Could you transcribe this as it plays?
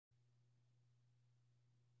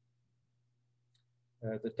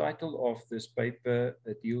The title of this paper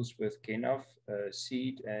deals with Kenaf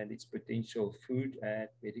seed and its potential food and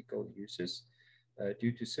medical uses.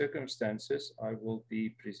 Due to circumstances, I will be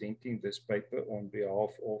presenting this paper on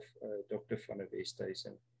behalf of Dr. van der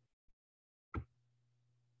Westhuizen.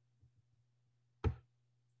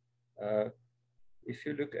 If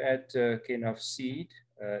you look at Kenaf seed,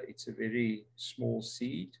 it's a very small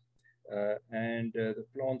seed. The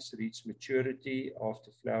plants reach maturity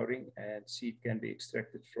after flowering, and seed can be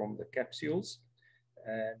extracted from the capsules,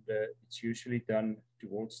 and it's usually done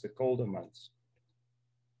towards the colder months.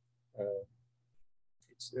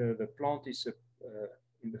 The plant is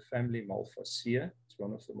in the family Malvaceae. It's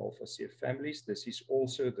one of the Malvaceae families. This is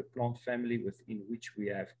also the plant family within which we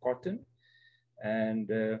have cotton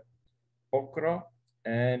and okra,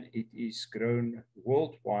 and it is grown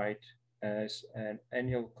worldwide as an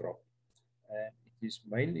annual crop. And it is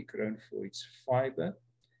mainly grown for its fiber.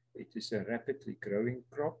 It is a rapidly growing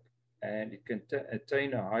crop, and it can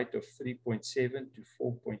attain a height of 3.7 to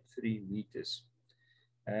 4.3 meters.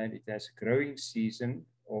 And it has a growing season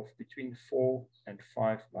of between 4 and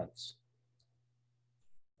 5 months.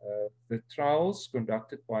 The trials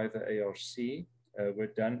conducted by the ARC were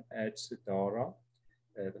done at Sedara,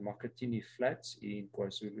 the Makatini Flats in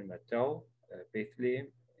KwaZulu-Natal, Bethlehem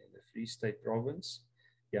in the Free State Province,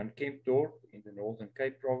 Jan Kempdorp in the Northern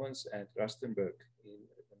Cape Province, and Rustenburg in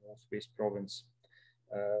the Northwest Province.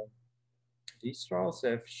 These trials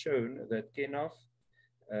have shown that Kenaf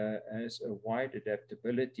has a wide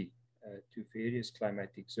adaptability to various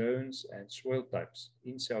climatic zones and soil types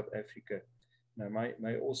in South Africa. And I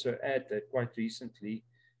may also add that quite recently,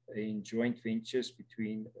 in joint ventures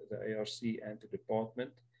between the ARC and the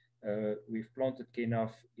department, we've planted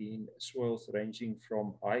Kenaf in soils ranging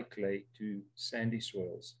from high clay to sandy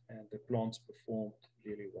soils, and the plants performed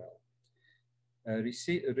really well.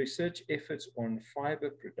 Research efforts on fiber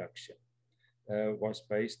production was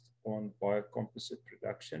based on biocomposite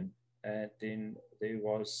production, and then there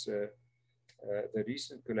was the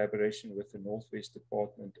recent collaboration with the Northwest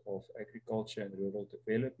Department of Agriculture and Rural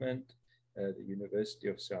Development, the University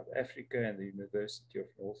of South Africa, and the University of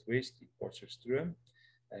Northwest in Potchefstroom,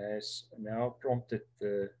 has now prompted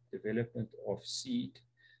the development of seed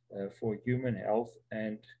for human health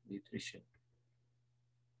and nutrition.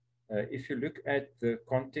 If you look at the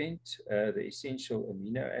content, the essential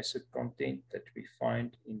amino acid content that we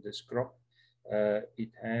find in this crop,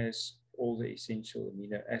 it has all the essential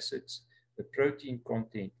amino acids. The protein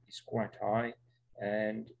content is quite high,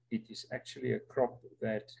 and it is actually a crop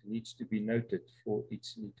that needs to be noted for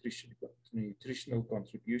its nutritional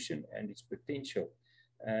contribution and its potential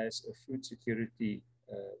as a food security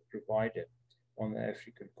provider on the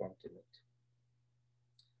African continent.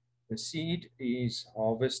 The seed is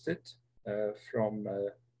harvested from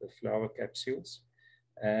the flower capsules,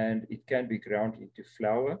 and it can be ground into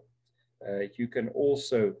flour. You can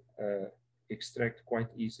also quite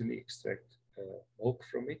easily extract milk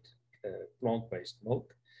from it, plant-based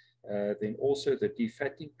milk. Then also the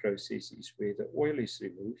defatting process is where the oil is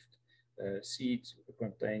removed. Seeds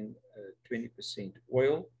contain 20%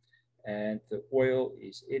 oil, and the oil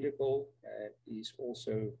is edible and is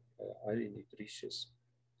also highly nutritious.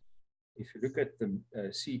 If you look at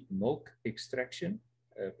the seed milk extraction,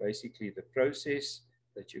 basically the process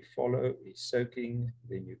that you follow is soaking,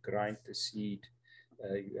 then you grind the seed.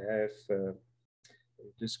 You have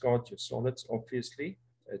discard your solids, obviously,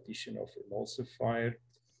 addition of emulsifier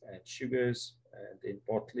and sugars, and then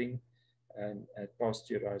bottling and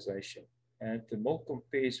pasteurization. And the milk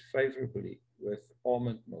compares favorably with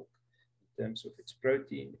almond milk in terms of its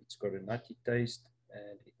protein. It's got a nutty taste,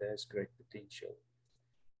 and it has great potential.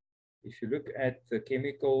 If you look at the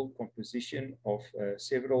chemical composition of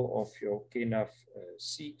several of your Kenaf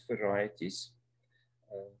seed varieties,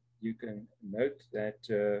 you can note that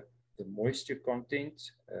the moisture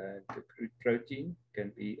content, the crude protein,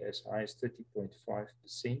 can be as high as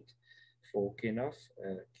 30.5% for Kenaf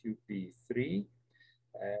QP3.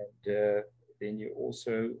 And then you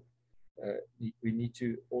also, we need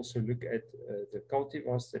to also look at the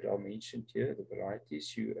cultivars that are mentioned here, the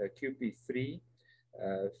varieties. QP3,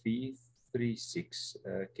 V36,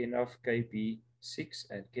 Kenaf KB6,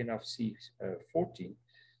 and Kenaf C14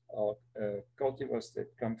 are cultivars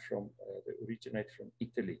that come from, that originate from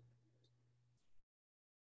Italy.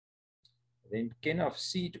 Then Kenaf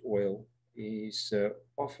seed oil is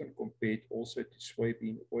often compared also to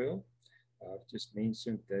soybean oil. I've just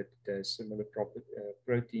mentioned that it has similar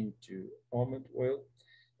protein to almond oil,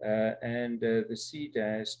 and the seed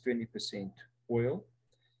has 20% oil.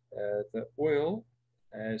 The oil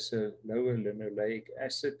has a lower linoleic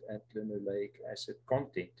acid and linoleic acid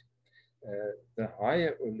content. The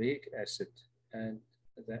higher oleic acid, and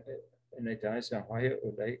it has a higher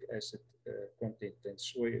oleic acid content than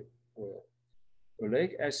soy oil.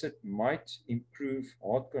 Oleic acid might improve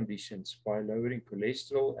heart conditions by lowering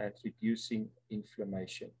cholesterol and reducing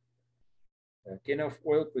inflammation. Kenaf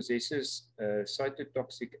oil possesses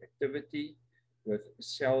cytotoxic activity with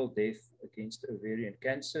cell death against ovarian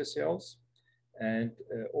cancer cells and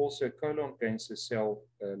also colon cancer cell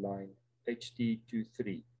line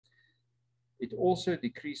HT23. It also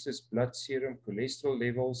decreases blood serum cholesterol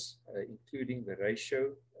levels, including the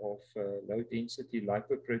ratio of low-density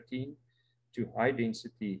lipoprotein to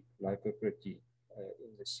high-density lipoprotein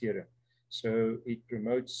in the serum. So it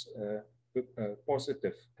promotes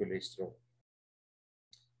positive cholesterol.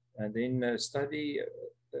 And then a study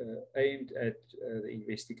aimed at the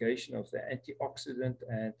investigation of the antioxidant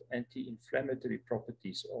and anti-inflammatory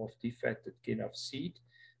properties of defatted Kenaf seed.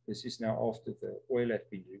 This is now after the oil had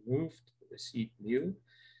been removed, the seed meal,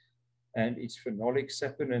 and its phenolic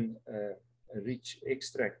saponin-rich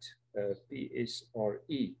extract,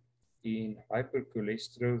 PSRE, in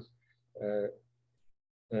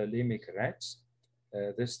hypercholesterolemic rats.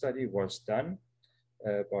 This study was done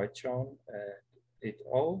by Chan et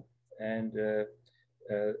al. And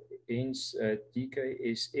hence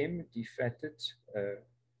DKSM, defatted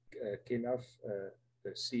Kenaf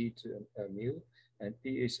seed meal, and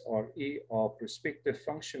PSRE are prospective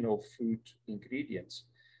functional food ingredients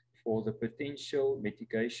for the potential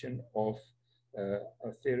mitigation of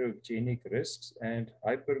atherogenic risks and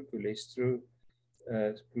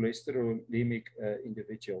hypercholesterolemic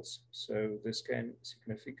individuals. So this can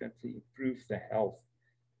significantly improve the health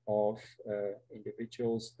of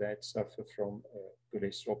individuals that suffer from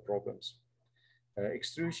cholesterol problems.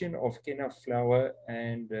 Extrusion of Kenaf flour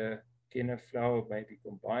and Kenaf flour may be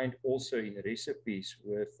combined also in recipes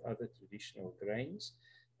with other traditional grains.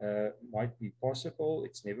 Might be possible,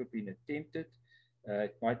 it's never been attempted.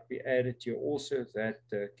 It might be added here also that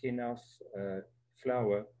Kenaf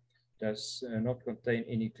flour does not contain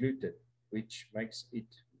any gluten, which makes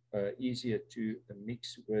it easier to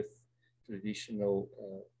mix with traditional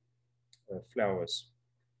flours.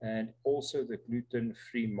 And also the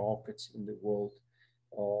gluten-free markets in the world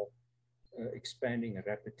are expanding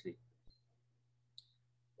rapidly.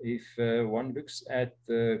 If one looks at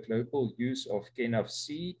the global use of Kenaf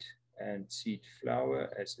seed and seed flour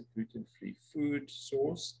as a gluten-free food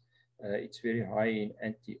source, it's very high in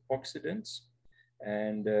antioxidants.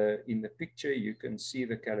 And in the picture, you can see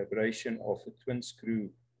the calibration of a twin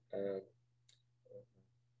screw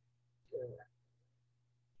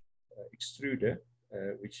extruder,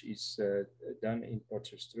 which is done in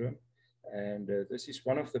Potchefstroom. And this is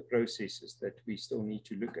one of the processes that we still need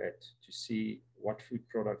to look at to see what food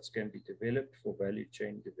products can be developed for value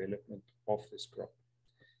chain development of this crop.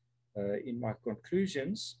 In my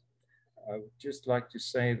conclusions, I would just like to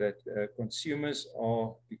say that consumers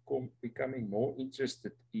are becoming more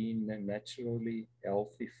interested in naturally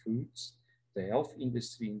healthy foods. The health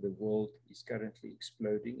industry in the world is currently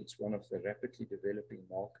exploding. It's one of the rapidly developing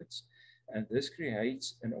markets. And this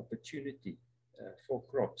creates an opportunity for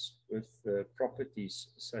crops with properties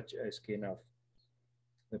such as Kenaf.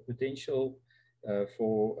 The potential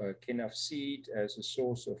for Kenaf seed as a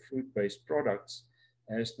source of food-based products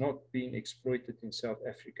has not been exploited in South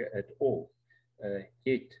Africa at all.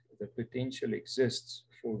 Yet the potential exists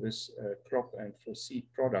for this crop and for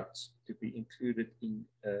seed products to be included in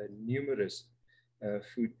numerous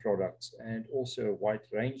food products and also a wide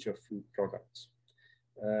range of food products.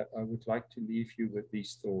 I would like to leave you with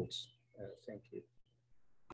these thoughts. Thank you.